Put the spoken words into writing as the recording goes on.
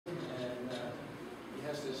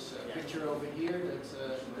this picture over here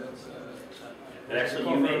that actually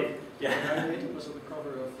you made. Yeah. It was on the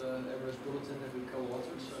cover of the Everest Bulletin that we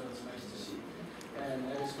co-authored, so it's nice to see. And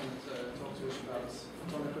Eric's going to talk to us about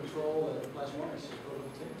photonic control and plasmonics and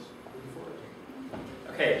photovoltaics. Looking forward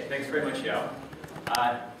to it. Okay, thanks very much, Yao.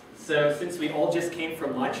 So since we all just came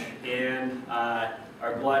from lunch and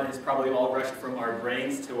our blood has probably all rushed from our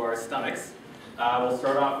brains to our stomachs, we'll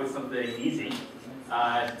start off with something easy.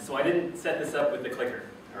 So I didn't set this up with the clicker,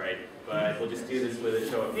 all right? But we'll just do this with a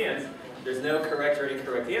show of hands. There's no correct or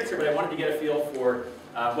incorrect answer, but I wanted to get a feel for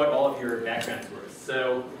what all of your backgrounds were.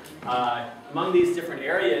 So among these different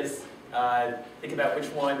areas, think about which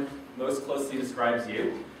one most closely describes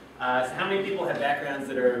you. So how many people have backgrounds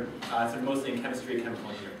that are sort of mostly in chemistry and chemical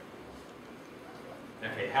engineering?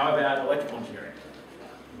 Okay, how about electrical engineering?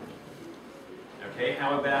 Okay,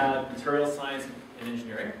 how about material science and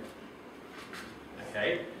engineering?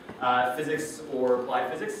 Okay, physics or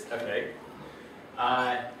applied physics? Okay.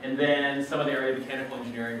 And then some other area of mechanical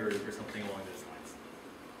engineering or something along those lines.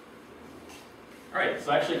 All right,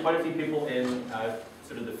 so actually quite a few people in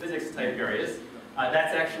sort of the physics type areas.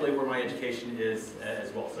 That's actually where my education is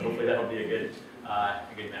as well, so hopefully that'll be a good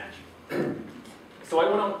match. So what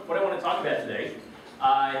I want to talk about today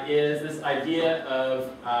is this idea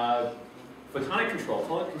of photonic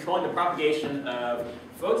control, controlling the propagation of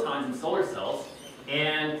photons in solar cells.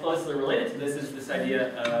 And closely related to this is this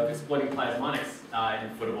idea of exploiting plasmonics in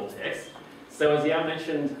photovoltaics. So as Yao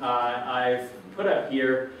mentioned, I've put up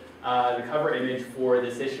here the cover image for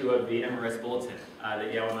this issue of the MRS Bulletin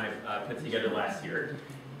that Yao and I put together last year.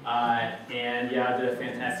 And Yao did a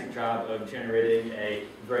fantastic job of generating a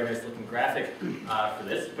very nice looking graphic for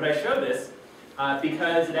this. But I show this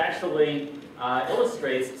because it actually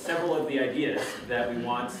illustrates several of the ideas that we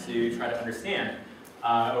want to try to understand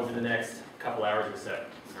over the next couple hours or so.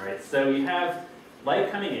 All right, so you have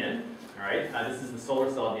light coming in. All right, this is the solar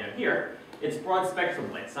cell down here. It's broad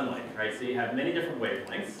spectrum light, sunlight. Right, so you have many different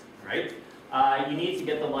wavelengths. Right, you need to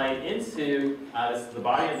get the light into the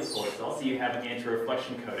body of the solar cell, so you have an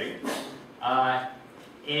anti-reflection coating. And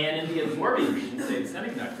in the absorbing region, say the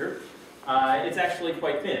semiconductor, it's actually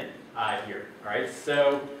quite thin here. All right,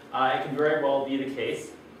 so it can very well be the case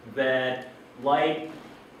that light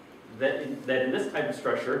that in this type of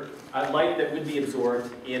structure, light that would be absorbed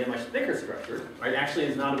in a much thicker structure, right, actually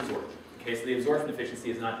is not absorbed. Okay, so the absorption efficiency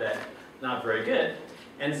is not very good.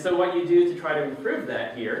 And so what you do to try to improve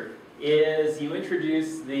that here is you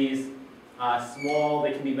introduce these small,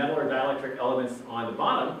 they can be metal or dielectric elements on the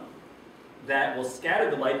bottom that will scatter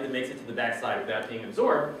the light that makes it to the backside without being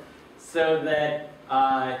absorbed, so that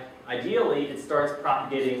ideally it starts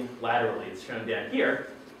propagating laterally. It's shown down here.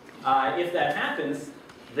 If that happens,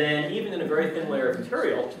 then even in a very thin layer of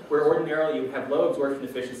material, where ordinarily you would have low absorption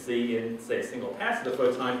efficiency in, say, a single pass of the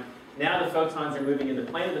photon, now the photons are moving in the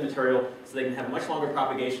plane of the material, so they can have much longer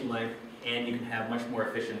propagation length, and you can have much more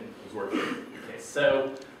efficient absorption. Okay,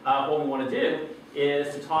 so what we want to do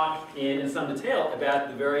is to talk in some detail about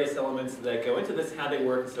the various elements that go into this, how they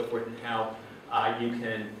work, and so forth, and how you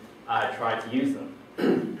can try to use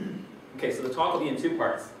them. Okay, so the talk will be in two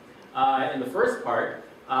parts. In the first part,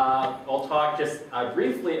 I'll talk just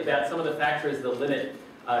briefly about some of the factors that limit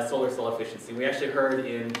solar cell efficiency. We actually heard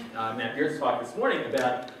in Matt Beard's talk this morning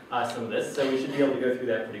about some of this, so we should be able to go through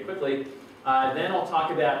that pretty quickly. Then I'll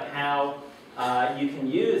talk about how you can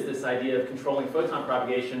use this idea of controlling photon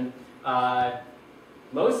propagation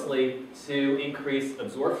mostly to increase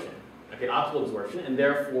absorption, okay, optical absorption, and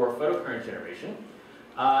therefore photocurrent generation.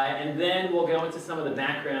 And then we'll go into some of the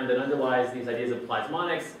background that underlies these ideas of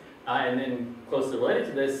plasmonics, and then closely related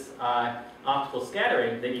to this, optical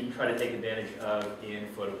scattering that you can try to take advantage of in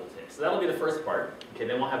photovoltaics. So that'll be the first part. Okay,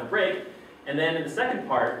 then we'll have a break. And then in the second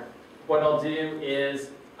part, what I'll do is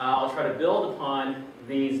I'll try to build upon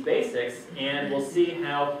these basics, and we'll see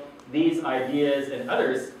how these ideas and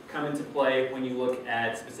others come into play when you look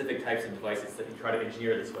at specific types of devices that you try to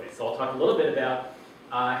engineer this way. So I'll talk a little bit about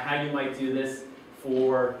how you might do this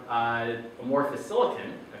for amorphous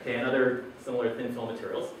silicon, okay, and other similar thin film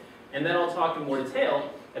materials. And then I'll talk in more detail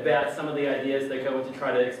about some of the ideas that go into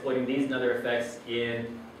try to exploiting these and other effects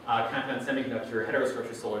in compound semiconductor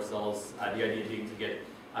heterostructure solar cells, the idea being to get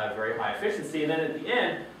very high efficiency. And then at the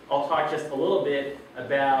end, I'll talk just a little bit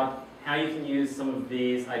about how you can use some of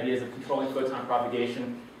these ideas of controlling photon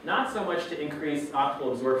propagation, not so much to increase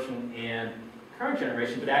optical absorption and current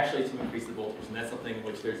generation, but actually to increase the voltage. And that's something in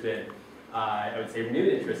which there's been, I would say,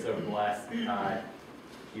 renewed interest over the last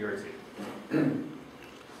year or two.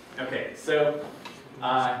 Okay, so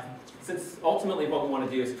since ultimately what we want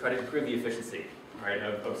to do is to try to improve the efficiency, right,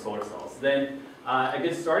 of solar cells, then a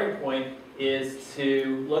good starting point is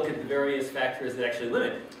to look at the various factors that actually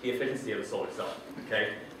limit the efficiency of a solar cell.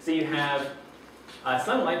 Okay, so you have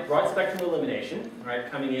sunlight, broad spectrum illumination, right,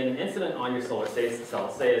 coming in and incident on your solar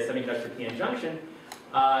cell, say a semiconductor PN junction.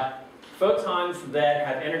 Photons that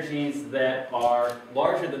have energies that are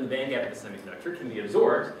larger than the bandgap of the semiconductor can be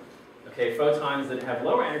absorbed. Okay, photons that have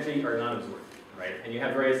lower energy are not absorbed, right? And you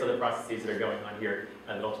have various other processes that are going on here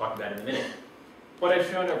that I'll talk about in a minute. What I've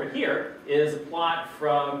shown over here is a plot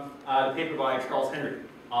from the paper by Charles Henry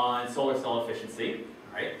on solar cell efficiency,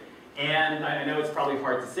 right? And I know it's probably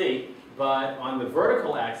hard to see, but on the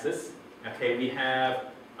vertical axis, okay, we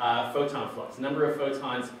have photon flux, number of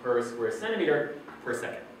photons per square centimeter per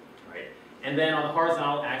second, right? And then on the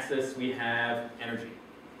horizontal axis, we have energy,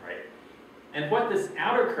 right? And what this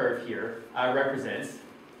outer curve here represents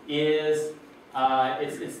is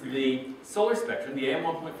it's the solar spectrum, the AM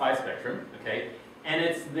 1.5 spectrum, okay? And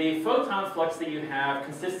it's the photon flux that you have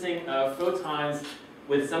consisting of photons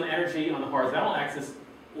with some energy on the horizontal axis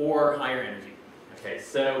or higher energy. Okay,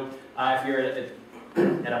 so if you're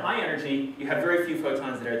at a high energy, you have very few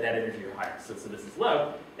photons that are at that energy or higher. So this is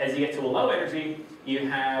low. As you get to a low energy, you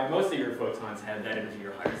have most of your photons have that energy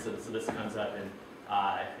or higher. So this comes up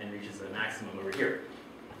and reaches a maximum over here.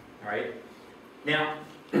 All right. Now,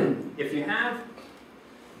 if you have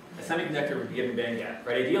a semiconductor with a given bandgap,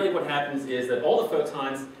 right? Ideally, what happens is that all the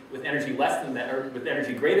photons with energy less than that, or with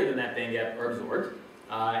energy greater than that bandgap, are absorbed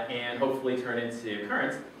and hopefully turn into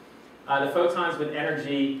current. The photons with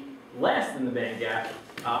energy less than the bandgap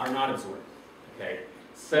are not absorbed. Okay,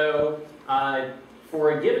 so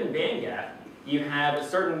for a given bandgap, you have a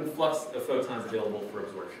certain flux of photons available for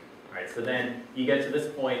absorption. Right, so then you get to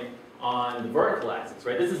this point on the vertical axis.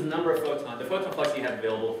 Right, this is the number of photons, the photon flux you have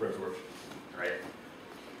available for absorption. Right.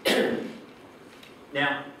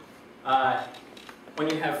 Now, when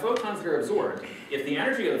you have photons that are absorbed, if the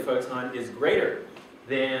energy of the photon is greater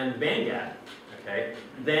than the bandgap, okay,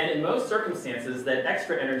 then in most circumstances, that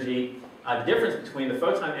extra energy, the difference between the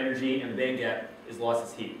photon energy and the bandgap is lost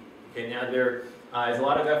as heat. Okay, now there is a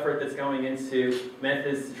lot of effort that's going into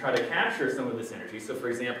methods to try to capture some of this energy. So, for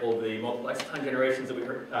example, the multiple exciton generations that we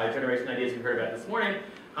heard, generation ideas we heard about this morning,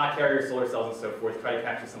 hot carrier solar cells and so forth, try to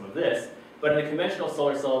capture some of this. But in a conventional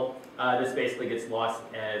solar cell, this basically gets lost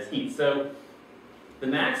as heat. So the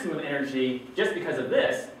maximum energy, just because of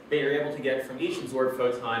this, that you're able to get from each absorbed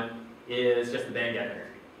photon is just the bandgap energy.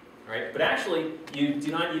 Right? But actually, you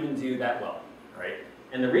do not even do that well. Right?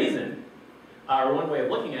 And the reason, or one way of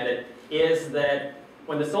looking at it, is that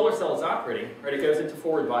when the solar cell is operating, right, it goes into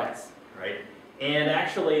forward bias. Right? And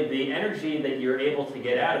actually, the energy that you're able to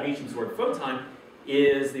get out of each absorbed photon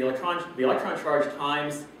is the electron charge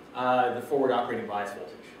times the forward operating bias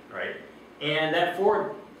voltage, right? And that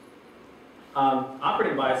forward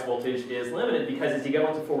operating bias voltage is limited because as you go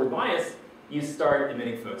into forward bias, you start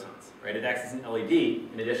emitting photons, right? It acts as an LED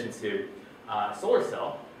in addition to a solar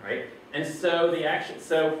cell, right? And so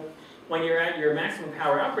so when you're at your maximum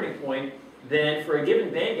power operating point, then for a given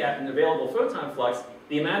bandgap and available photon flux,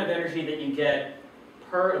 the amount of energy that you get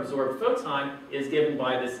per absorbed photon is given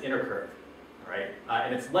by this inner curve, right?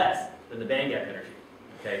 And it's less than the bandgap energy.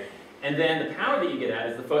 Okay, and then the power that you get at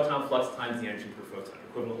is the photon flux times the energy per photon,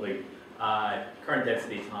 equivalently current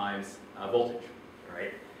density times voltage,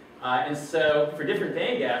 right? And so for different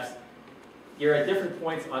bandgaps, you're at different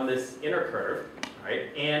points on this inner curve,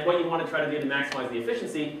 right? And what you want to try to do to maximize the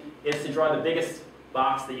efficiency is to draw the biggest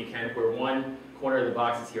box that you can, where one corner of the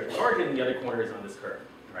box is here at the origin and the other corner is on this curve,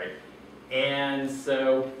 right? And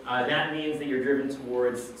so that means that you're driven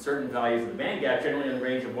towards certain values of the bandgap, generally in the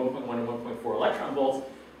range of 1.1 and 1.4 electron volts,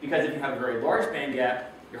 because if you have a very large bandgap,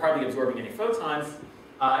 you're hardly absorbing any photons.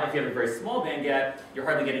 If you have a very small bandgap, you're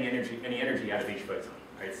hardly getting any energy out of each photon.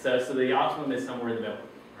 Right? So the optimum is somewhere in the middle.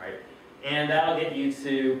 Right? And that'll get you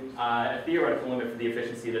to a theoretical limit for the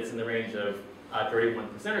efficiency that's in the range of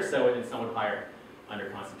 31% or so, and somewhat higher under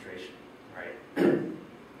concentration. Right?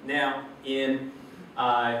 Now, in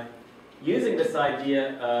using this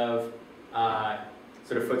idea of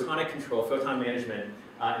sort of photonic control, photon management,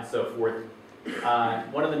 and so forth,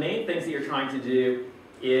 one of the main things that you're trying to do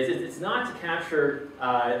is it's not to capture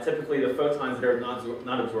typically the photons that are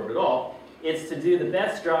not absorbed at all. It's to do the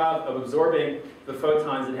best job of absorbing the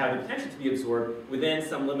photons that have the potential to be absorbed within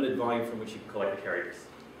some limited volume from which you can collect the carriers.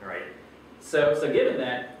 All right. So given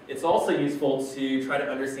that, it's also useful to try to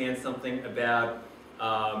understand something about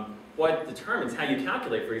what determines how you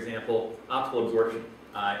calculate, for example, optical absorption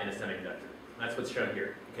in a semiconductor. That's what's shown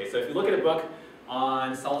here. Okay, so if you look at a book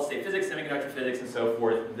on solid-state physics, semiconductor physics, and so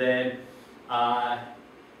forth, then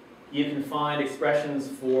you can find expressions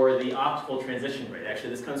for the optical transition rate. Actually,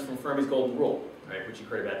 this comes from Fermi's golden rule. right, which you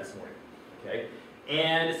heard about this morning. Okay?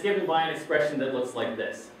 And it's given by an expression that looks like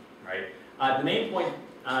this. Right? The main point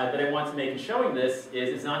that I want to make in showing this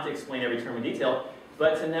is not to explain every term in detail,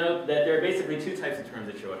 but to note that there are basically two types of terms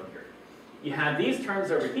that show up here. You have these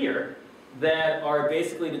terms over here that are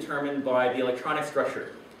basically determined by the electronic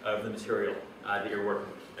structure of the material that you're working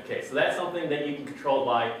with. Okay, so that's something that you can control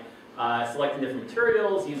by selecting different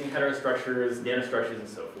materials, using heterostructures, nanostructures, and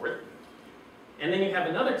so forth. And then you have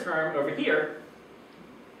another term over here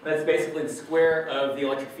that's basically the square of the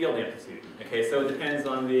electric field amplitude. Okay, so it depends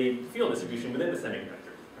on the field distribution within the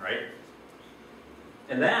semiconductor. All right?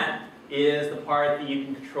 And that is the part that you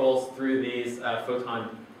can control through these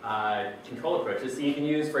photon control approaches. So you can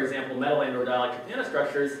use, for example, metal and or dielectric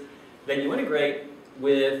nanostructures that you integrate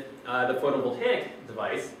with the photovoltaic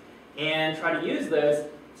device and try to use those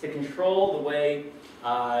to control the way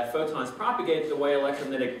photons propagate, the way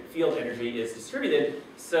electromagnetic field energy is distributed,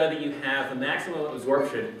 so that you have the maximum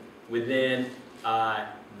absorption within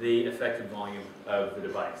the effective volume of the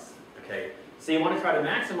device. Okay? So you want to try to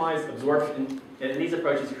maximize absorption. In these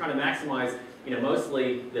approaches, you're trying to maximize,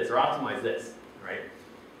 mostly this, or optimize this, right?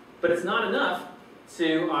 But it's not enough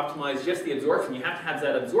to optimize just the absorption. You have to have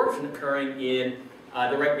that absorption occurring in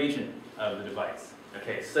the right region of the device.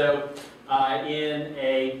 Okay, so in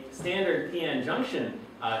a standard PN junction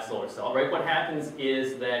solar cell, right, what happens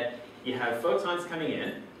is that you have photons coming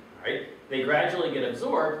in, right? They gradually get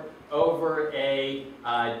absorbed over a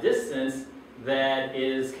distance that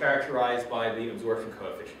is characterized by the absorption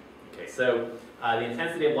coefficient. Okay, so the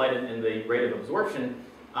intensity of light and the rate of absorption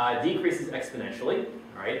decreases exponentially,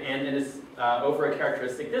 right? And it is over a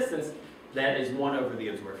characteristic distance that is 1 over the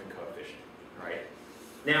absorption coefficient, right?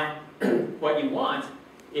 Now, what you want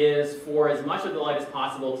is for as much of the light as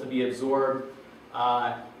possible to be absorbed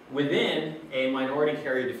within a minority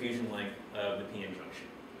carrier diffusion length of the PN junction.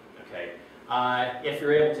 Okay, if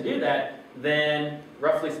you're able to do that, then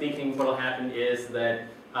roughly speaking, what will happen is that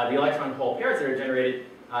the electron hole pairs that are generated,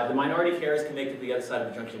 the minority carriers can make it to the other side of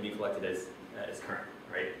the junction and be collected as current.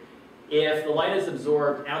 Right? If the light is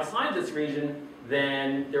absorbed outside this region,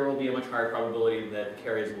 then there will be a much higher probability that the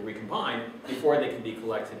carriers will recombine before they can be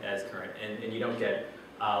collected as current, and you don't get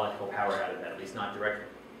electrical power out of that, at least not directly.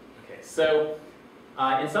 Okay, so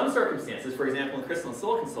in some circumstances, for example, in crystalline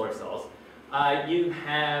silicon solar cells, you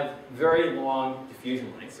have very long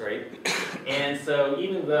diffusion lengths, right? And so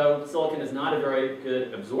even though silicon is not a very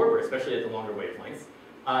good absorber, especially at the longer wavelengths,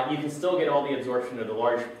 you can still get all the absorption, or the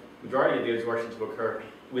large majority of the absorption, to occur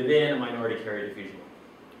within a minority carrier diffusion length.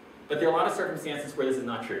 But there are a lot of circumstances where this is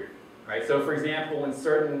not true, right? So for example, in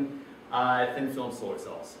certain thin film solar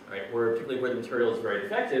cells, right, particularly where the material is very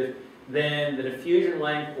defective, then the diffusion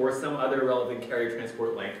length or some other relevant carrier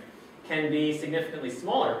transport length can be significantly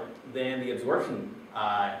smaller than the absorption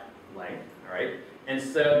length, all right? And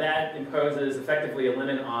so that imposes effectively a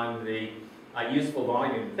limit on the useful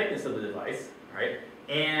volume and thickness of the device, right?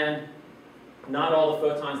 And not all the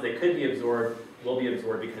photons that could be absorbed will be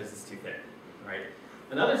absorbed because it's too thin, right?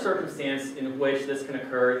 Another circumstance in which this can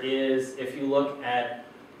occur is if you look at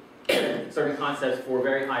certain concepts for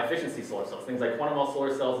very high efficiency solar cells, things like quantum Hall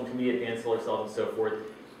solar cells, intermediate band solar cells, and so forth,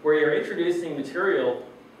 where you're introducing material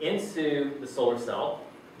into the solar cell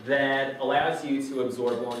that allows you to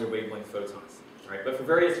absorb longer wavelength photons, right? But for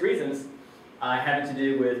various reasons, having to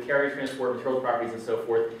do with carrier transport, material properties, and so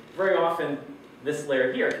forth, very often this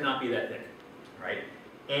layer here cannot be that thick, right?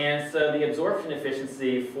 And so the absorption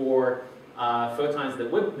efficiency for photons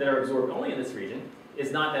that are absorbed only in this region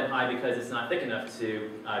is not that high because it's not thick enough to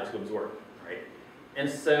absorb, right? And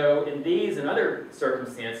so in these and other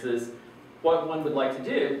circumstances, what one would like to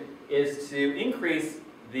do is to increase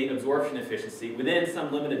the absorption efficiency within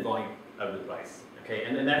some limited volume of the device, okay?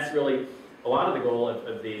 And then that's really a lot of the goal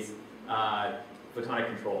of these photonic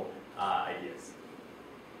control ideas.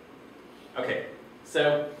 Okay,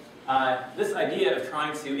 so this idea of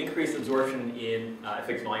trying to increase absorption in a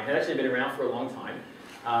fixed volume has actually been around for a long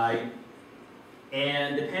time.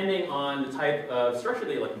 And depending on the type of structure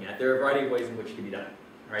that you're looking at, there are a variety of ways in which it can be done.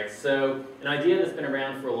 Right? So an idea that's been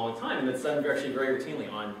around for a long time, and that's done actually very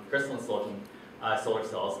routinely on crystalline silicon solar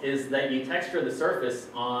cells, is that you texture the surface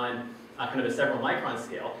on kind of a several micron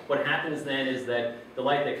scale. What happens then is that the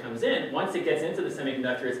light that comes in, once it gets into the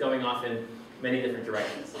semiconductor, it's going off in many different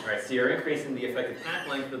directions. Right? So you're increasing the effective path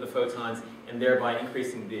length of the photons, and thereby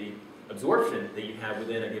increasing the absorption that you have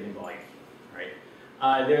within a given volume.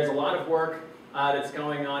 Right? There's a lot of work that's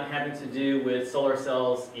going on having to do with solar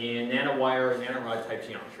cells in nanowire and nanorod type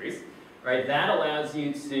geometries. Right? That allows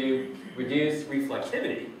you to reduce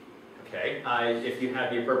reflectivity, okay, if you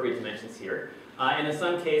have the appropriate dimensions here. And in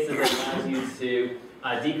some cases, it allows you to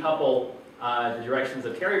decouple the directions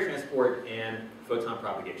of carrier transport and photon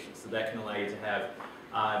propagation. So that can allow you to have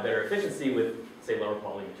better efficiency with, say, lower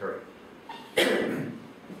quality material.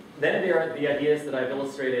 Then there are the ideas that I've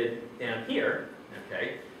illustrated down here,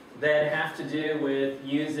 okay, that have to do with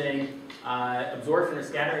using absorption or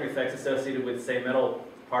scattering effects associated with, say, metal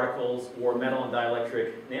particles or metal and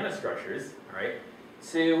dielectric nanostructures, all right,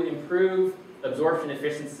 to improve absorption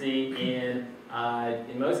efficiency in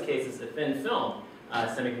most cases, a thin film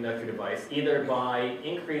semiconductor device, either by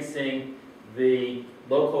increasing the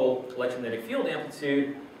local electromagnetic field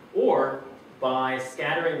amplitude or by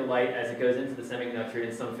scattering the light as it goes into the semiconductor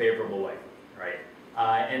in some favorable way, right?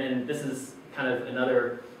 And then this is kind of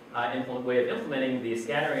another way of implementing the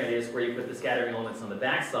scattering ideas, where you put the scattering elements on the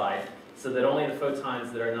backside so that only the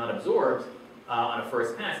photons that are not absorbed on a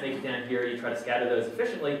first pass make it down here. You try to scatter those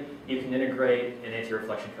efficiently. You can integrate an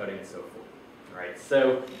anti-reflection coating and so forth. All right.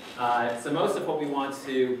 So, so most of what we want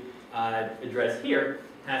to address here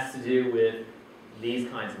has to do with these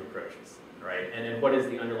kinds of approaches, right? And then what is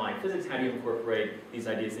the underlying physics? How do you incorporate these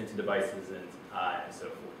ideas into devices and so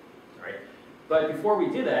forth, all right? But before we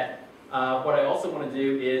do that, what I also want to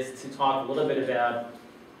do is to talk a little bit about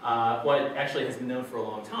what actually has been known for a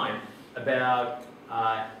long time about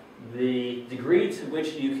the degree to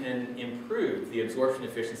which you can improve the absorption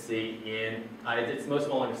efficiency in, it's most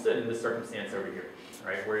well understood in this circumstance over here,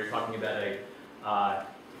 right, where you're talking about a,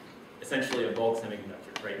 essentially a bulk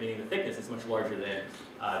semiconductor, right, meaning the thickness is much larger than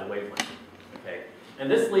the wavelength, okay?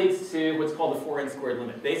 And this leads to what's called the 4n squared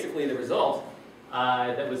limit. Basically, the result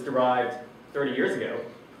that was derived 30 years ago,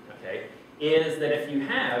 okay, is that if you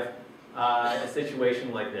have a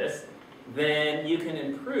situation like this, then you can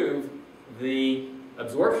improve the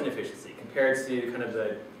absorption efficiency compared to kind of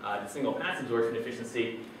the single pass absorption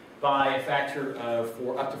efficiency by a factor of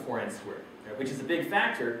up to 4n squared, right, which is a big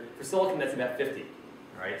factor. For silicon, that's about 50.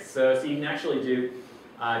 All right, so you can actually do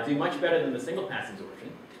much better than the single pass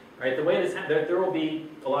absorption. Right, the way this there will be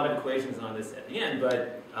a lot of equations on this at the end,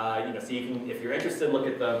 but you know, so you can, if you're interested, look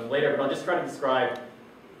at them later. But I'll just try to describe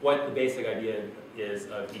what the basic idea is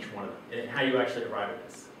of each one of them and how you actually arrive at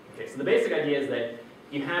this. Okay, so the basic idea is that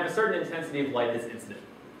you have a certain intensity of light that's incident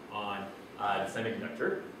on the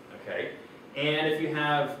semiconductor, okay? And if you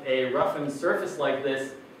have a roughened surface like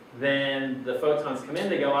this, then the photons come in,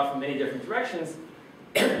 they go off in many different directions,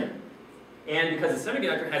 and because the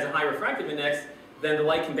semiconductor has a high refractive index, then the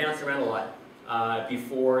light can bounce around a lot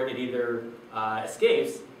before it either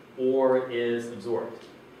escapes or is absorbed.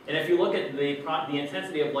 And if you look at the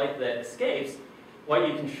intensity of light that escapes, what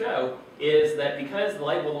you can show is that because the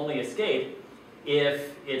light will only escape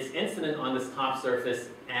if it's incident on this top surface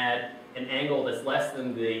at an angle that's less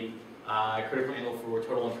than the critical angle for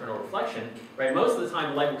total internal reflection, right? Most of the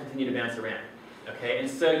time, the light will continue to bounce around, okay? And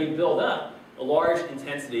so you build up a large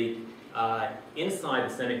intensity inside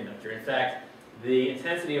the semiconductor. In fact, the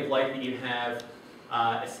intensity of light that you have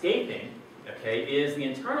escaping, okay, is the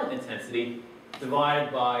internal intensity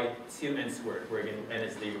divided by 2n squared, where again, n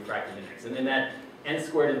is the refractive index. And then that n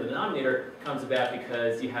squared in the denominator comes about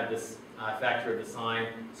because you have this factor of the sine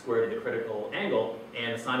squared of the critical angle,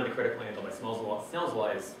 and the sine of the critical angle by Snell's law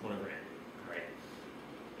is 1 over n. All right.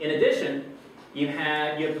 In addition, you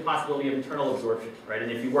have the possibility of internal absorption, right?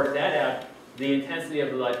 And if you work that out, the intensity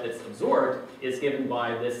of the light that's absorbed is given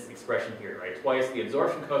by this expression here, right? Twice the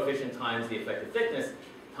absorption coefficient times the effective thickness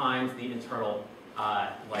times the internal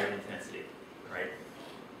light intensity, right?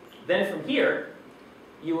 Then from here,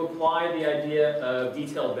 you apply the idea of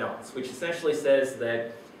detailed balance, which essentially says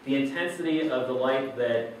that the intensity of the light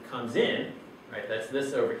that comes in, right, that's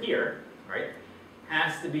this over here, right,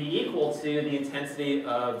 has to be equal to the intensity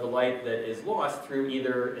of the light that is lost through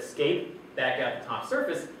either escape back at the top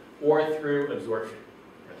surface or through absorption.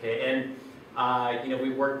 Okay, and you know, we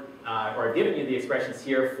work, or I've given you the expressions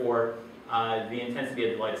here for the intensity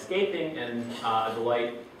of the light escaping and the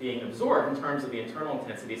light being absorbed in terms of the internal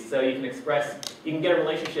intensity. So you can get a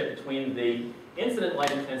relationship between the incident light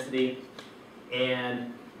intensity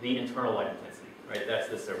and the internal light intensity, right? That's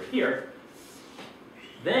this over here.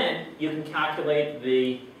 Then you can calculate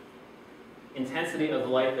the intensity of the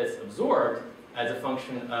light that's absorbed as a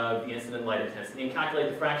function of the incident light intensity and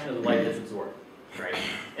calculate the fraction of the light that's absorbed, right?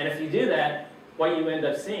 And if you do that, what you end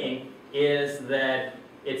up seeing is that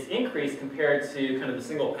it's increased compared to kind of the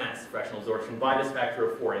single pass fractional absorption by this factor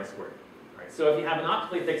of 4n squared, right? So if you have an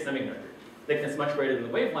optically thick semiconductor, thickness much greater than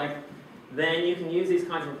the wavelength, then you can use these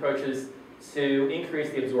kinds of approaches to increase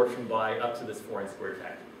the absorption by up to this 4n squared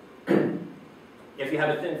factor. If you have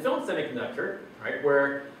a thin film semiconductor, right,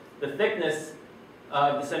 where the thickness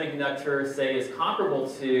of the semiconductor, say, is comparable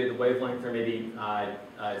to the wavelength or maybe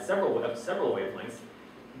several wavelengths,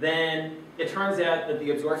 then it turns out that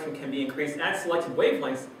the absorption can be increased at selected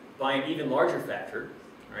wavelengths by an even larger factor,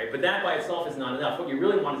 right? But that by itself is not enough. What you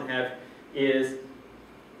really want to have is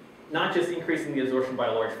not just increasing the absorption by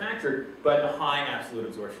a large factor, but a high absolute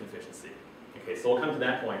absorption efficiency. Okay, so we'll come to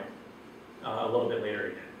that point a little bit later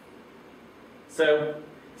again. So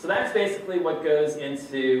that's basically what goes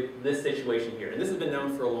into this situation here. And this has been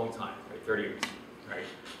known for a long time, right? 30 years, right?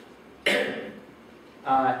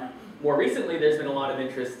 More recently, there's been a lot of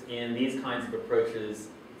interest in these kinds of approaches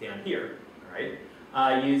down here, right?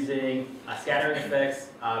 Using scattering effects,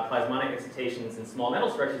 plasmonic excitations, and small metal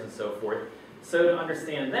structures and so forth. So to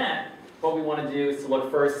understand that, what we want to do is to look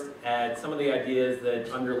first at some of the ideas that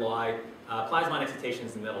underlie plasmon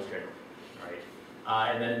excitations in metals generally, right?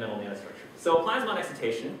 And then metal nanostructure. So a plasmon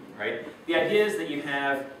excitation, right? The idea is that you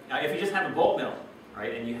have, if you just have a bulk metal,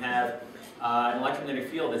 right, and you have an electromagnetic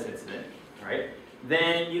field that's incident, right,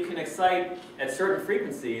 then you can excite at certain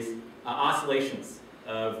frequencies oscillations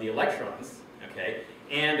of the electrons, okay,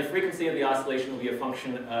 and the frequency of the oscillation will be a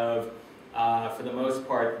function of, for the most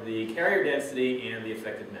part, the carrier density and the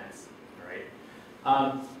effective mass,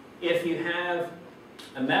 right? If you have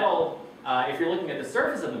a metal, if you're looking at the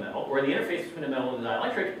surface of the metal, or the interface between a metal and the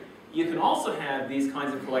dielectric, you can also have these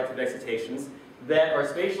kinds of collective excitations that are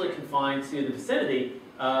spatially confined to the vicinity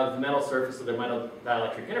of the metal surface of the metal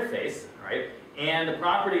dielectric interface, right? And the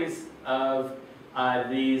properties of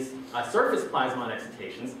these surface plasmon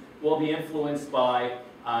excitations will be influenced by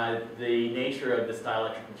the nature of this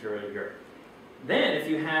dielectric material here. Then, if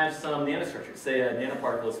you have some nanostructure, say a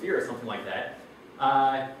nanoparticle sphere or something like that,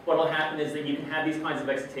 what will happen is that you can have these kinds of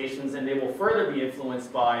excitations and they will further be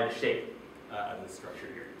influenced by the shape of the structure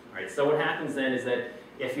here. Right? So what happens then is that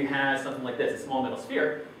if you have something like this, a small metal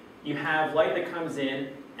sphere, you have light that comes in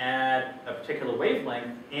at a particular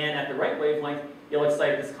wavelength, and at the right wavelength, you'll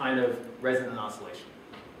excite this kind of resonant oscillation,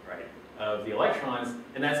 right, of the electrons,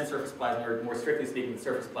 and that's the surface plasma, or more strictly speaking, the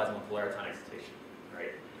surface plasma polariton excitation,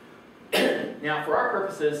 right? Now, for our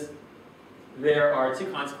purposes, there are two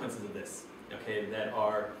consequences of this, okay, that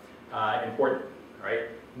are important, right?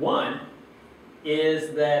 One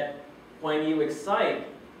is that when you excite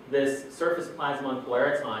this surface plasmon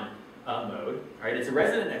polariton mode, right, it's a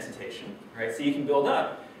resonant excitation, right? So you can build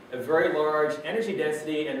up a very large energy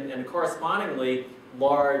density and correspondingly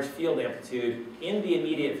large field amplitude in the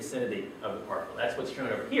immediate vicinity of the particle. That's what's shown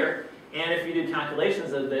over here. And if you do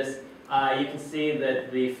calculations of this, you can see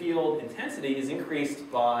that the field intensity is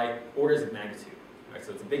increased by orders of magnitude. Right?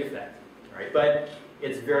 So it's a big effect, right? But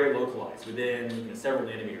it's very localized within several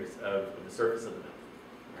nanometers of the surface of the metal.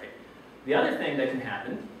 Right? The other thing that can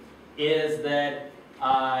happen is that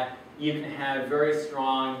you can have very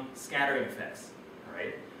strong scattering effects,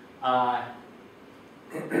 right?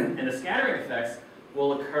 And the scattering effects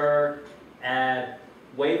will occur at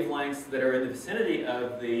wavelengths that are in the vicinity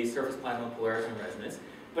of the surface plasmon polariton resonance,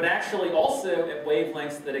 but actually also at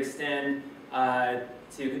wavelengths that extend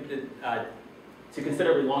to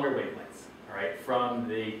considerably longer wavelengths, all right, from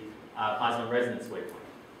the plasmon resonance wavelength.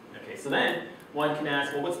 Okay, so then one can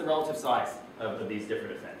ask, well, what's the relative size of these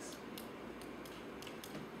different effects?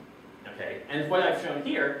 Okay, and what I've shown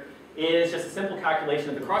here is just a simple calculation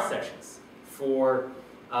of the cross sections for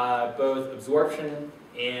both absorption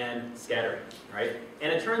and scattering, right?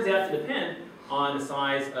 And it turns out to depend on the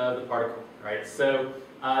size of the particle, right? So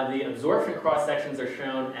the absorption cross sections are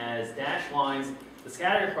shown as dashed lines. The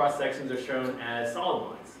scattering cross sections are shown as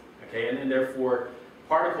solid lines, okay? And then therefore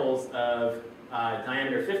particles of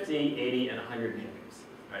diameter 50, 80, and 100 nanometers,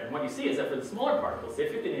 right? And what you see is that for the smaller particles, say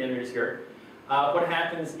 50 nanometers here, what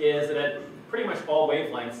happens is that at pretty much all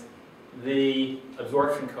wavelengths, the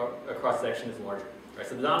absorption cross-section is larger. Right?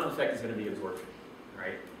 So the dominant effect is going to be absorption.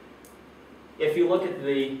 Right? If you look at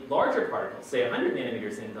the larger particles, say 100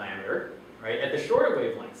 nanometers in diameter, right, at the shorter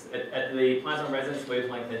wavelengths, at the plasmon resonance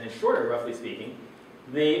wavelength and shorter, roughly speaking,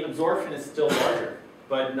 the absorption is still larger,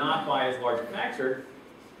 but not by as large a factor.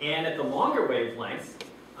 And at the longer wavelengths,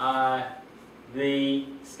 the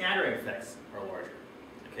scattering effects are larger.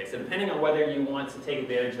 Okay, so depending on whether you want to take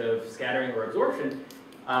advantage of scattering or absorption,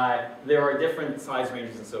 there are different size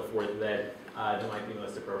ranges and so forth that might be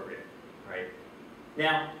most appropriate, right?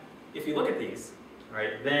 Now, if you look at these,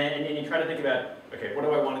 right, then and you try to think about, okay, what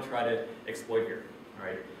do I want to try to exploit here,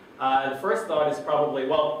 right? The first thought is probably,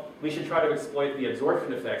 well, we should try to exploit the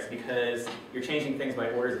absorption effects because you're changing things by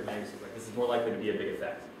orders of magnitude. Right? This is more likely to be a big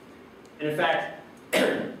effect. And in fact,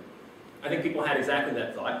 I think people had exactly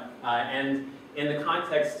that thought, and in the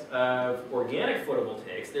context of organic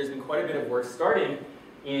photovoltaics, there's been quite a bit of work starting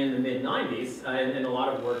in the mid-90s, and a lot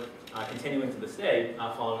of work continuing to this day,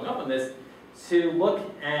 following up on this, to look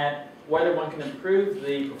at whether one can improve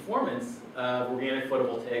the performance of organic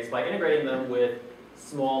photovoltaics by integrating them with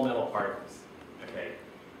small metal particles. Okay,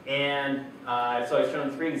 and so I've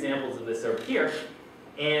shown 3 examples of this over here,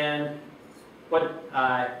 and what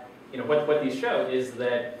what these show is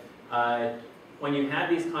that when you have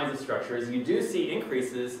these kinds of structures, you do see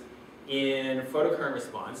increases in photocurrent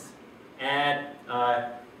response at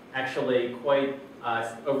actually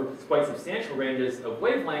over quite substantial ranges of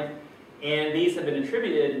wavelength, and these have been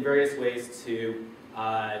attributed in various ways to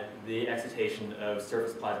the excitation of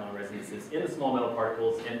surface plasmon resonances in the small metal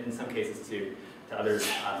particles, and in some cases to other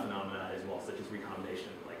phenomena as well, such as recombination,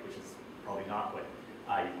 which is probably not what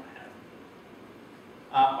you want to have.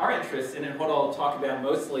 Our interest, and what I'll talk about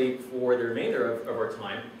mostly for the remainder of our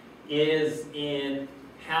time, is in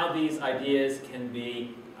how these ideas can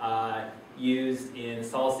be used in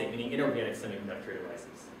solid state, meaning inorganic semiconductor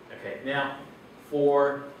devices. Okay, now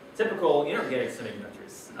for typical inorganic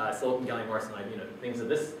semiconductors, silicon, gallium arsenide, things of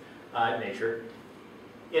this nature,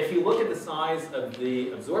 if you look at the size of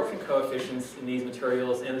the absorption coefficients in these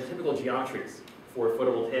materials and the typical geometries for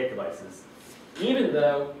photovoltaic devices, even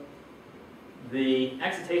though the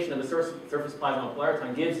excitation of the surface plasmon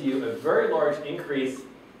polariton gives you a very large increase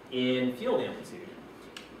in field amplitude,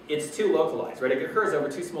 it's too localized, right? It occurs over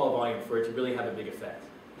too small a volume for it to really have a big effect.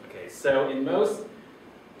 Okay, so in most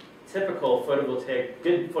typical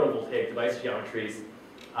good photovoltaic device geometries,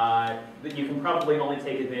 you can probably only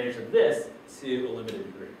take advantage of this to a limited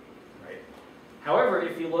degree, right? However,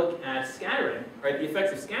 if you look at scattering, right, the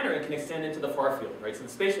effects of scattering can extend into the far field, right? So the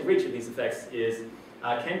spatial reach of these effects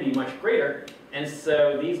can be much greater, and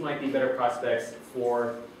so these might be better prospects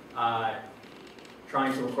for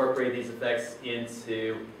trying to incorporate these effects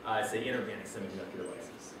into, say, inorganic semiconductor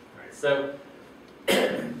devices. All right, so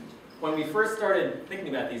when we first started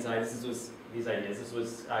thinking about these ideas, this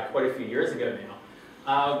was quite a few years ago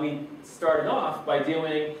now, we started off by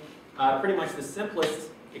doing pretty much the simplest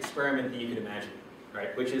experiment that you could imagine,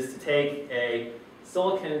 right? Which is to take a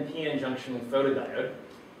silicon p-n junction photodiode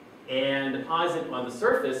and deposit on the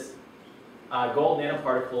surface gold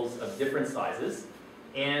nanoparticles of different sizes,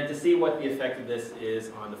 and to see what the effect of this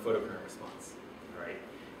is on the photocurrent response. All right?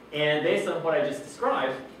 And based on what I just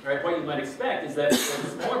described, right, what you might expect is that for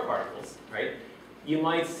the smaller particles, right, you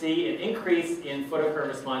might see an increase in photocurrent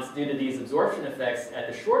response due to these absorption effects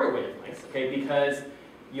at the shorter wavelengths, okay, because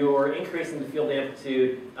you're increasing the field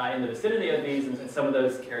amplitude in the vicinity of these, and some of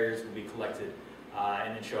those carriers will be collected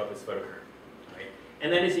and then show up as photocurrent. Right?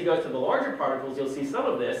 And then as you go to the larger particles, you'll see some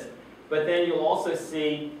of this, but then you'll also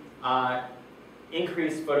see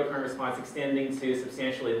increased photocurrent response extending to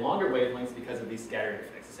substantially longer wavelengths because of these scattering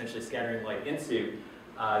effects, essentially scattering light into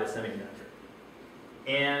the semiconductor.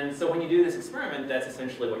 And so when you do this experiment, that's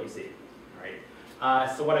essentially what you see. Right?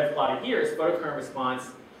 So what I've plotted here is photocurrent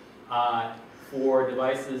response for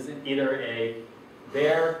devices, either a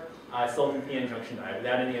bare silicon p-n junction diode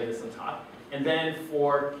without any of this on top, and then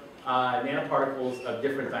for nanoparticles of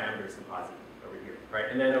different diameters deposited over here. Right?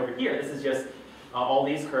 And then over here, this is just all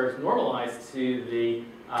these curves normalized to the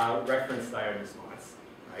reference diode response,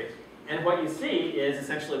 right? And what you see is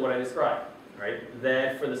essentially what I described, right?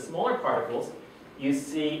 That for the smaller particles, you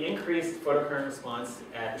see increased photocurrent response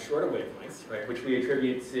at the shorter wavelengths, right? Which we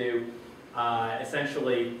attribute to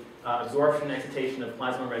essentially absorption and excitation of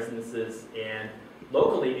plasmon resonances and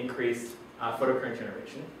locally increased photocurrent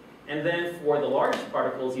generation. And then for the largest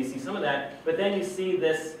particles, you see some of that, but then you see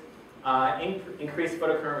this increased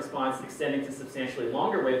photocurrent response extending to substantially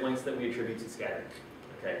longer wavelengths that we attribute to scattering.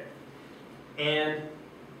 Okay, and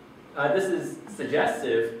this is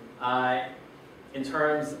suggestive in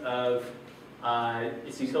terms of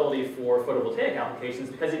its utility for photovoltaic applications,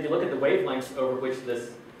 because if you look at the wavelengths over which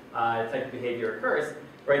this type of behavior occurs,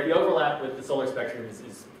 right, the overlap with the solar spectrum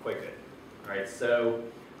is quite good. Right, so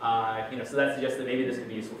so that suggests that maybe this could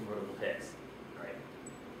be useful for photovoltaics. All right,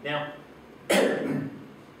 now.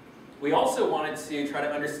 We also wanted to try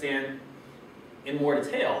to understand in more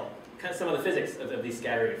detail kind of some of the physics of these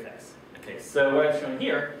scattering effects. Okay, so what I've shown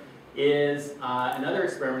here is another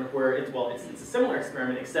experiment where it's a similar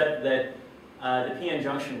experiment, except that the p-n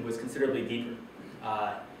junction was considerably deeper.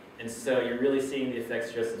 And so you're really seeing the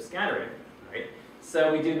effects just of scattering. Right?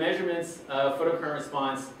 So we do measurements of photocurrent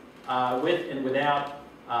response with and without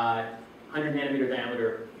 100 nanometer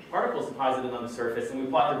diameter particles deposited on the surface, and we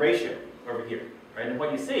plot the ratio over here. Right? And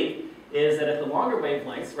what you see is that at the longer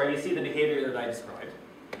wavelengths, right, you see the behavior that I described,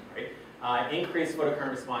 right? Increased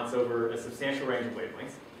photocurrent response over a substantial range of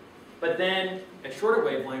wavelengths. But then at shorter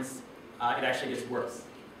wavelengths, it actually gets worse,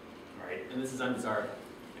 right? And this is undesirable.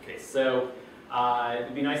 Okay, so it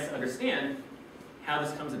would be nice to understand how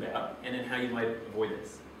this comes about and then how you might avoid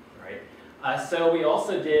this, right? So we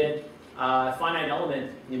also did finite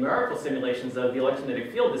element numerical simulations of the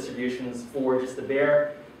electromagnetic field distributions for just the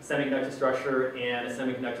bare semiconductor structure and a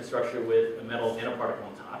semiconductor structure with a metal nanoparticle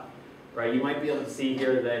on top, right? You might be able to see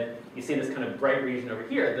here that you see this kind of bright region over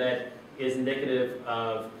here that is indicative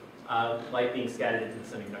of light being scattered into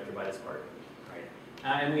the semiconductor by this part, right?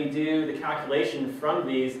 And we do the calculation from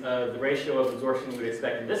these of the ratio of absorption we would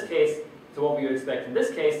expect in this case to what we would expect in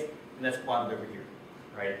this case, and that's plotted over here,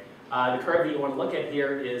 right? The curve that you want to look at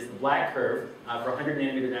here is the black curve for 100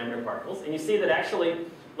 nanometer diameter particles, and you see that actually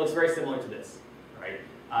looks very similar to this, right?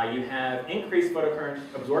 You have increased photocurrent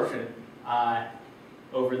absorption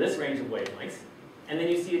over this range of wavelengths, and then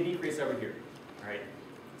you see a decrease over here, right?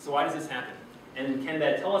 So why does this happen? And can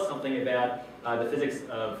that tell us something about the physics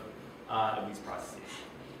of these processes?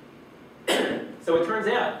 So it turns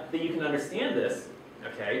out that you can understand this,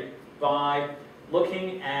 okay, by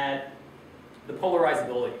looking at the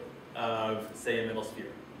polarizability of, say, a metal sphere.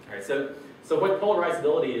 All right, so what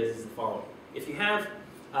polarizability is the following. If you have,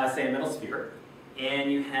 say, a metal sphere,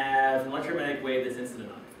 and you have an electromagnetic wave that's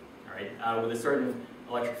incident on it, all right, with a certain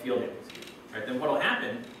electric field amplitude, right, then what will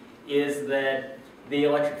happen is that the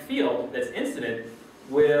electric field that's incident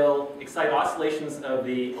will excite oscillations of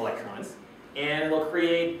the electrons, and it will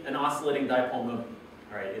create an oscillating dipole moment,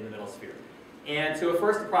 all right, in the metal sphere. And to a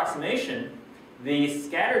first approximation, the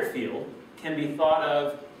scattered field can be thought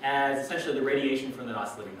of as essentially the radiation from that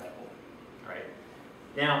oscillating dipole. All right.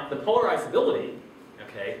 Now, the polarizability,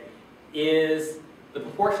 okay, is the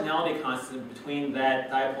proportionality constant between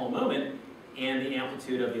that dipole moment and the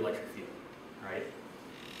amplitude of the electric field. All right.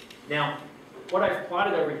 Now, what I've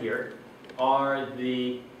plotted over here are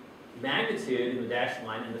the magnitude in the dashed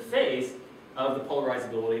line and the phase of the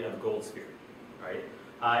polarizability of a gold sphere. Right.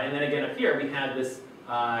 And then again up here we have this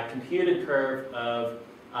computed curve of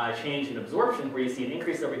change in absorption, where you see an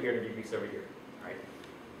increase over here and a decrease over here, right?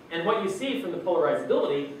 And what you see from the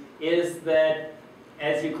polarizability is that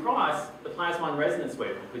as you cross the plasmon resonance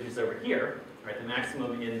wavelength, which is over here, right, the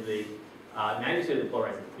maximum in the magnitude of the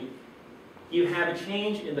polarizability, you have a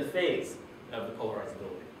change in the phase of the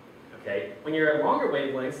polarizability, okay? When you're at longer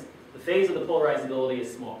wavelengths, the phase of the polarizability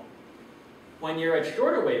is small. When you're at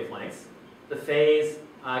shorter wavelengths, the phase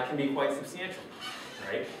can be quite substantial,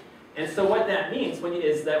 right? And so what that means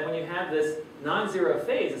is that when you have this non-zero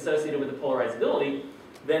phase associated with the polarizability,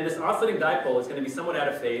 then this oscillating dipole is going to be somewhat out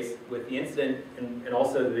of phase with the incident and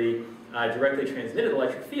also the directly transmitted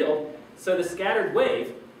electric field. So the scattered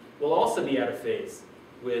wave will also be out of phase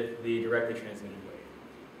with the directly transmitted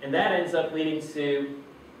wave. And that ends up leading to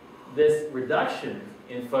this reduction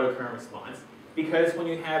in photocurrent response, because when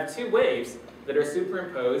you have two waves that are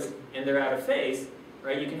superimposed and they're out of phase,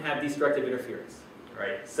 right, you can have destructive interference.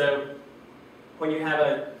 Right? So when you have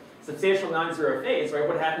a substantial non-zero phase, right,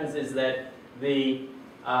 what happens is that the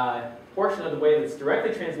portion of the wave that's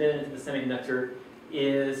directly transmitted into the semiconductor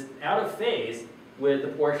is out of phase with the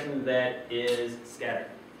portion that is scattered.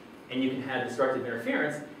 And you can have destructive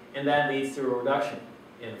interference, and that leads to a reduction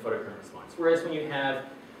in the photocurrent response. Whereas when you have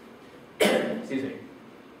excuse me,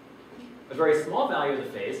 a very small value of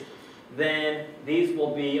the phase, then these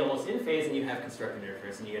will be almost in phase and you have constructive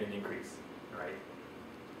interference and you get an increase. Right?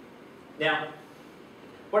 Now,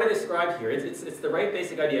 what I described here, it's the right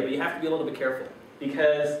basic idea, but you have to be a little bit careful,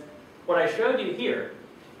 because what I showed you here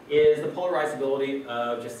is the polarizability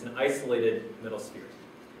of just an isolated metal sphere.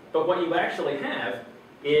 But what you actually have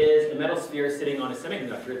is a metal sphere sitting on a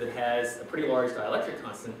semiconductor that has a pretty large dielectric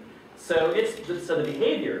constant. So the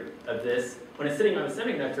behavior of this, when it's sitting on a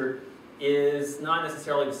semiconductor, is not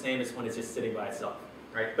necessarily the same as when it's just sitting by itself.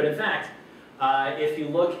 Right? But in fact, if you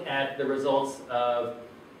look at the results of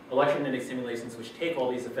electromagnetic simulations which take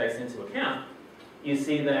all these effects into account, you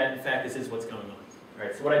see that, in fact, this is what's going on.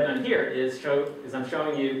 Right? So what I've done here is I'm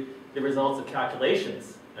showing you the results of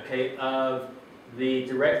calculations, okay, of the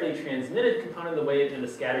directly transmitted component of the wave and the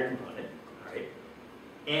scattered component. Right?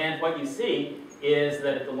 And what you see is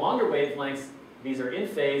that at the longer wavelengths, these are in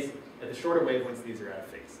phase. At the shorter wavelengths, these are out of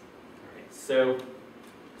phase. Right? So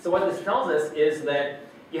what this tells us is that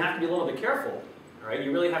you have to be a little bit careful. All right?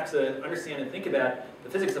 You really have to understand and think about the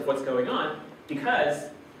physics of what's going on, because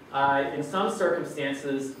in some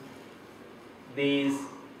circumstances, these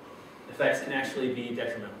effects can actually be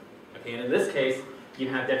detrimental. Okay? And in this case, you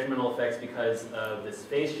have detrimental effects because of this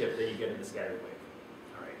phase shift that you get in the scattered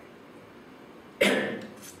wave. All right.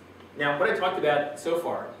 Now, what I talked about so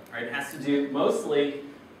far, right, has to do mostly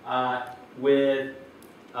with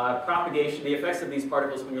propagation, the effects of these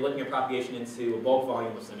particles when you're looking at propagation into a bulk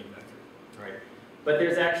volume of semiconductor. Right? But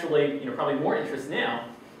there's actually, probably more interest now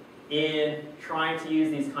in trying to use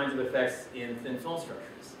these kinds of effects in thin film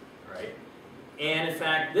structures. Right? And in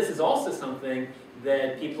fact, this is also something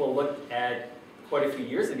that people looked at quite a few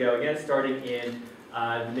years ago, again starting in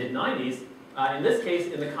the mid-90s, in this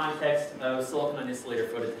case in the context of silicon on insulator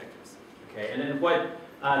photodetectors. Okay? And then what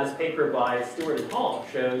this paper by Stewart and Hall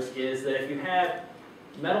shows is that if you have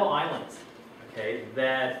metal islands, okay,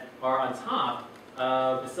 that are on top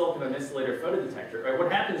of the silicon on insulator photodetector, right,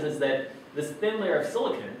 what happens is that this thin layer of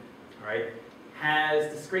silicon, right,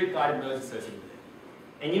 has discrete guided modes associated with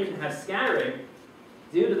it. And you can have scattering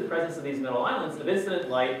due to the presence of these metal islands of incident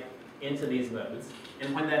light into these modes.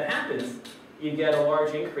 And when that happens, you get a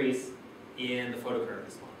large increase in the photocurrent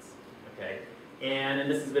response. Okay? And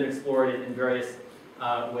this has been explored in various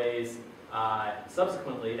ways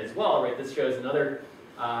subsequently as well. Right? This shows another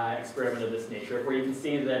experiment of this nature where you can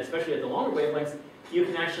see that, especially at the longer wavelengths, you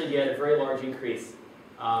can actually get a very large increase,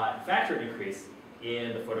 factor increase in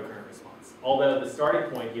the photocurrent response. Although the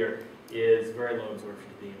starting point here is very low absorption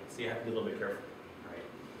to begin with, so you have to be a little bit careful. All right.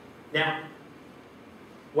 Now,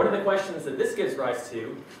 one of the questions that this gives rise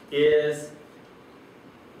to is,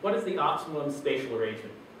 what is the optimum spatial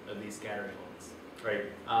arrangement of these scattering elements?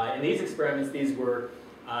 Right? In these experiments, these were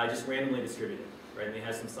just randomly distributed, right? And they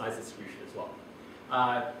have some size distribution as well.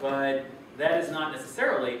 But that is not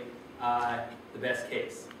necessarily the best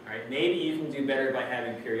case. Right? Maybe you can do better by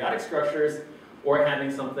having periodic structures or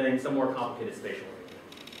having some more complicated spatial arrangement.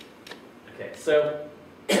 Okay, so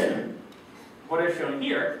what I've shown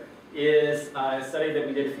here is a study that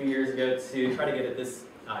we did a few years ago to try to get at this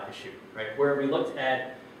issue, right? Where we looked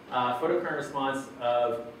at photocurrent response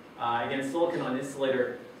of, again, silicon on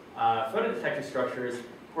insulator photodetector structures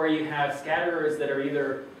where you have scatterers that are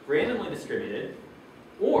either randomly distributed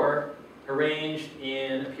or arranged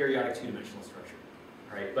in a periodic two-dimensional structure,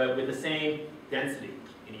 right? But with the same density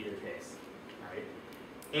in either case, right?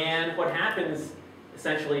 And what happens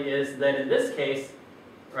essentially is that in this case,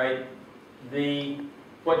 right,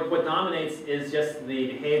 what dominates is just the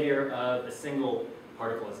behavior of a single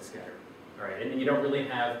particle as a scatter, right? And you don't really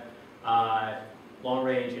have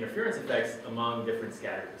long-range interference effects among different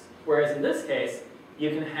scatterers. Whereas in this case,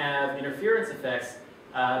 you can have interference effects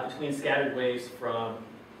between scattered waves from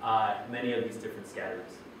many of these different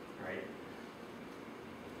scatterers, right?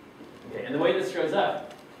 Okay, and the way this shows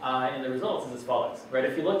up in the results is as follows, right?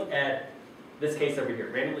 If you look at this case over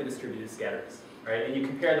here, randomly distributed scatterers, right? And you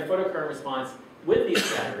compare the photocurrent response with these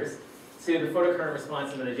scatterers to the photocurrent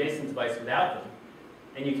response of an adjacent device without them,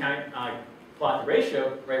 and you plot the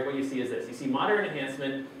ratio, right? What you see is this. You see moderate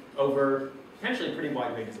enhancement over potentially pretty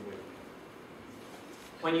wide ranges of wavelength.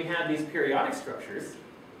 When you have these periodic structures,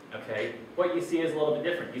 okay, what you see is a little bit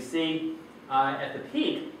different. You see at the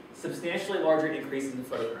peak substantially larger increases in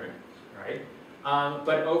photocurrent, right?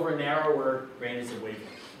 But over narrower ranges of wavelength.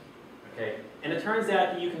 Okay, and it turns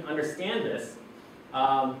out that you can understand this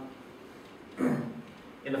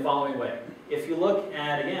in the following way. If you look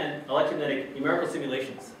at, again, electromagnetic numerical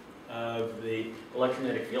simulations of the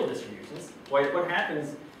electromagnetic field distributions, what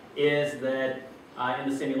happens is that in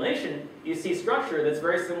the simulation, you see structure that's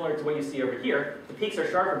very similar to what you see over here. The peaks are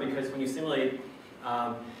sharper because when you simulate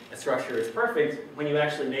a structure, it's perfect. When you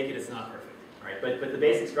actually make it, it's not perfect, right? But the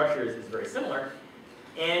basic structure is very similar.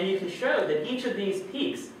 And you can show that each of these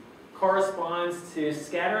peaks corresponds to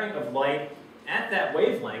scattering of light at that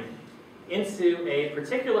wavelength into a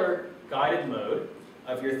particular guided mode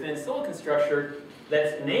of your thin silicon structure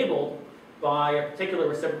that's enabled by a particular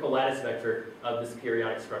reciprocal lattice vector of this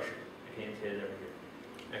periodic structure. Okay, indicated over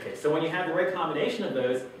here. Okay, so when you have the right combination of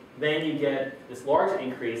those, then you get this large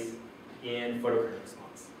increase in photocurrent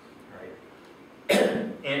response. All right?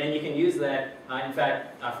 And you can use that, in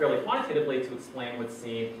fact, fairly quantitatively to explain what's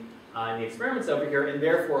seen in the experiments over here, and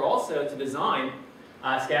therefore also to design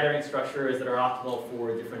scattering structures that are optimal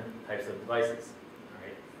for different types of devices. All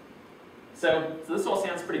right? So this all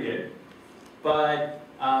sounds pretty good, but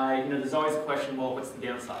there's always a question, well, what's the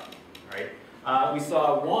downside? All right? We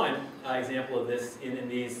saw one example of this in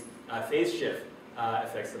these phase shift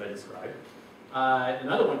effects that I described.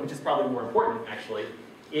 Another one, which is probably more important actually,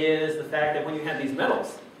 is the fact that when you have these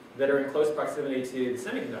metals that are in close proximity to the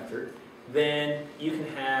semiconductor, then you can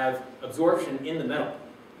have absorption in the metal,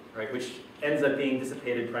 right, which ends up being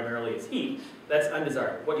dissipated primarily as heat. That's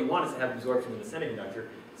undesirable. What you want is to have absorption in the semiconductor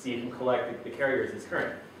so you can collect the carriers as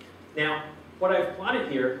current. Now, what I've plotted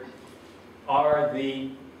here are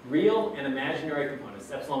the real and imaginary components.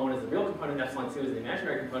 Epsilon 1 is the real component, epsilon 2 is the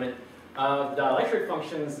imaginary component of the dielectric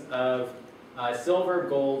functions of silver,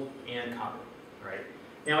 gold, and copper. Right?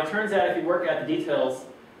 Now, it turns out if you work out the details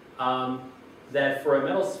that for a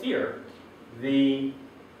metal sphere, the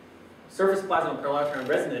surface plasma parallelogram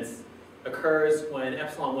resonance occurs when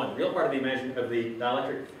epsilon 1, the real part of the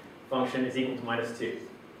dielectric function is equal to -2.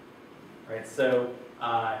 Right? So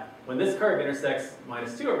when this curve intersects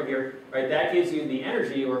 -2 over here, right, that gives you the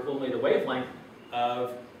energy, or equivalently the wavelength,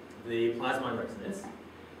 of the plasmon resonance.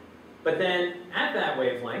 But then at that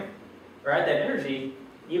wavelength, or at that energy,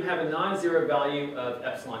 you have a non-zero value of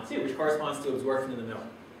epsilon2, which corresponds to absorption in the middle.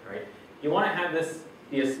 Right? You want to have this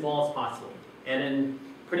be as small as possible. And then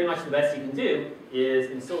pretty much the best you can do is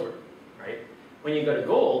in silver. Right? When you go to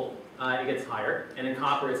gold, it gets higher, and in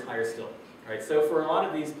copper it's higher still. Right? So for a lot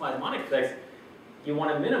of these plasmonic effects, you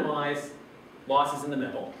want to minimize losses in the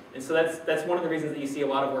middle. And so that's one of the reasons that you see a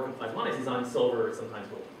lot of work in plasmonics is on silver or sometimes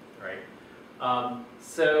gold. Right?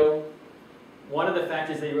 So one of the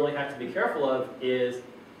factors that you really have to be careful of is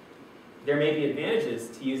there may be advantages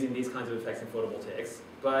to using these kinds of effects in photovoltaics,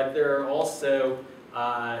 but there are also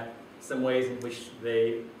some ways in which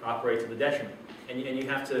they operate to the detriment. And you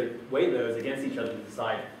have to weigh those against each other to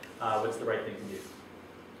decide what's the right thing to do.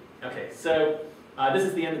 Okay, so this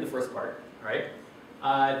is the end of the first part, right?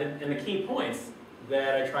 And the key points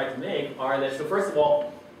that I tried to make are that, so first of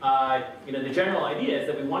all, the general idea is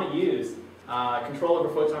that we want to use control over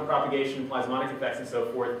photon propagation, plasmonic effects, and so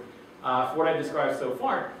forth, for what I've described so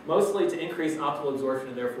far, mostly to increase optical absorption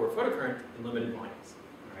and therefore photocurrent in limited volumes.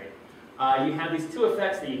 Right? You have these two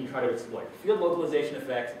effects that you can try to exploit: field localization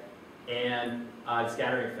effect and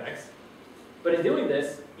scattering effects. But in doing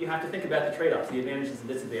this, you have to think about the trade-offs, the advantages and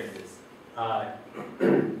disadvantages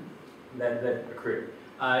that accrue.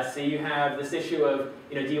 So you have this issue of,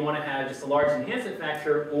 do you want to have just a large enhancement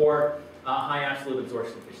factor or a high absolute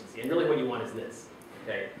absorption efficiency? And really what you want is this.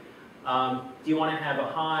 Okay. Do you want to have a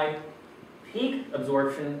high peak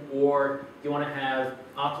absorption, or do you want to have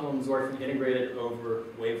optimum absorption integrated over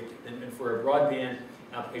wavelength? And for a broadband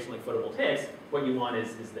application like photovoltaics, what you want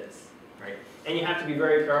is this. Right? And you have to be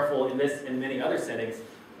very careful in this and many other settings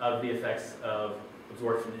of the effects of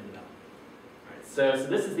absorption in the metal. Right? So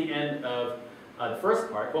this is the end of the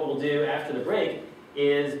first part. What we'll do after the break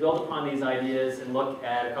is build upon these ideas and look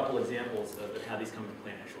at a couple examples of how these come into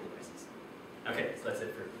play in actual devices. Okay, so that's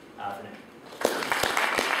it for now.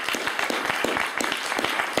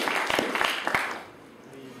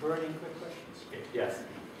 Any burning quick questions? Okay, yes.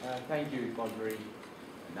 Thank you. It was very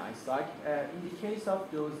nice talk. In the case of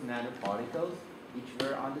those nanoparticles which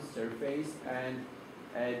were on the surface and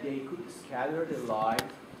they could scatter the light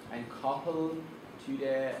and couple to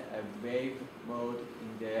the wave mode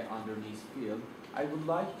in the underneath field, I would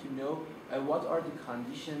like to know what are the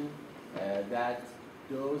conditions that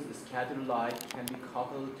those scattered light can be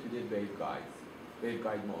coupled to the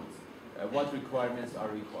waveguide modes. What requirements are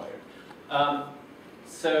required?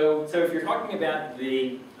 So if you're talking about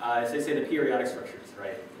the, say the periodic structures,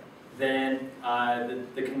 right? Then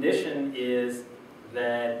the condition is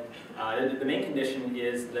that, the main condition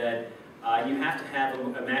is that you have to have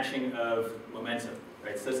a matching of momentum,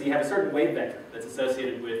 right? So you have a certain wave vector that's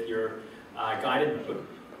associated with your guided mode,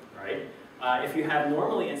 right? If you have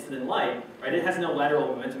normally incident light, right, it has no lateral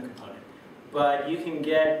momentum component, but you can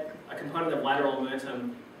get a component of lateral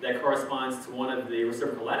momentum that corresponds to one of the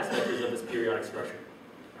reciprocal lattice vectors of this periodic structure,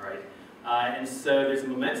 all right? And so there's a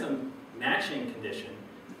momentum matching condition,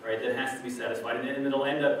 right, that has to be satisfied, and it'll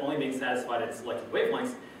end up only being satisfied at selected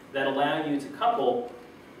wavelengths that allow you to couple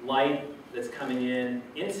light that's coming in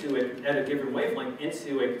into it at a given wavelength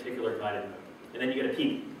into a particular guided mode. And then you get a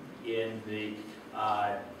peak in the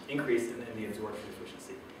increase in the absorption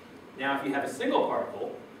efficiency. Now, if you have a single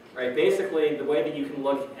particle, right, basically the way that you can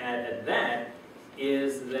look at that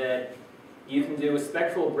is that you can do a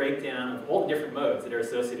spectral breakdown of all the different modes that are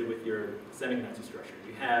associated with your semiconductor structure.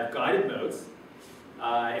 You have guided modes.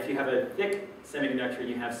 If you have a thick semiconductor,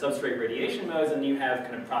 you have substrate radiation modes, and you have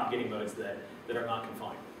kind of propagating modes that are not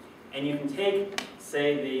confined. And you can take,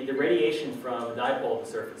 say, the radiation from a dipole at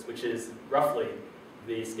the surface, which is roughly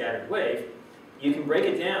the scattered wave. You can break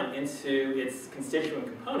it down into its constituent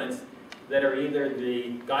components that are either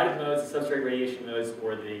the guided modes, the substrate radiation modes,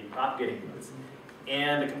 or the propagating modes.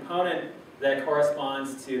 And the component that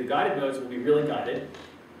corresponds to the guided modes will be really guided.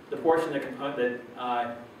 The portion that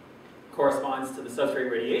corresponds to the substrate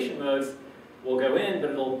radiation modes will go in, but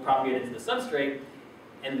it'll propagate into the substrate.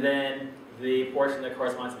 And then the portion that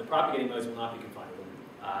corresponds to the propagating modes will not be confined.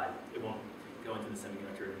 It won't go into the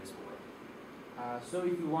semiconductor in a useful way. So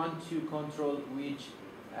if you want to control which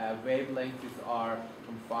wavelengths are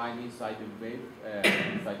confined inside the wave,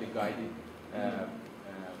 inside the guided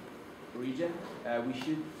region, we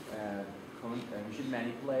should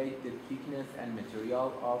manipulate the thickness and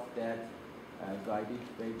material of that guided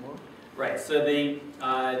wave mode. Right. So the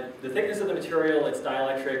thickness of the material, its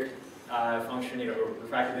dielectric function, or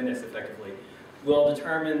refractive index, effectively, will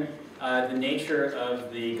determine the nature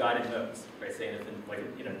of the guided modes, right? Say anything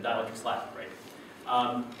like dielectric slab, right?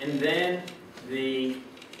 And then the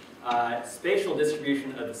spatial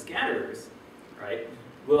distribution of the scatterers, right,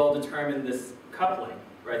 will determine this coupling,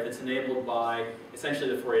 right? That's enabled by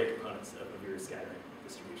essentially the Fourier components of your scattering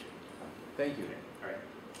distribution. Thank you. Okay, all right.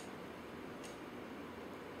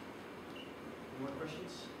 More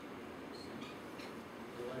questions?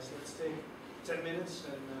 Otherwise, let's take 10 minutes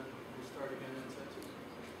and we'll start again at 2.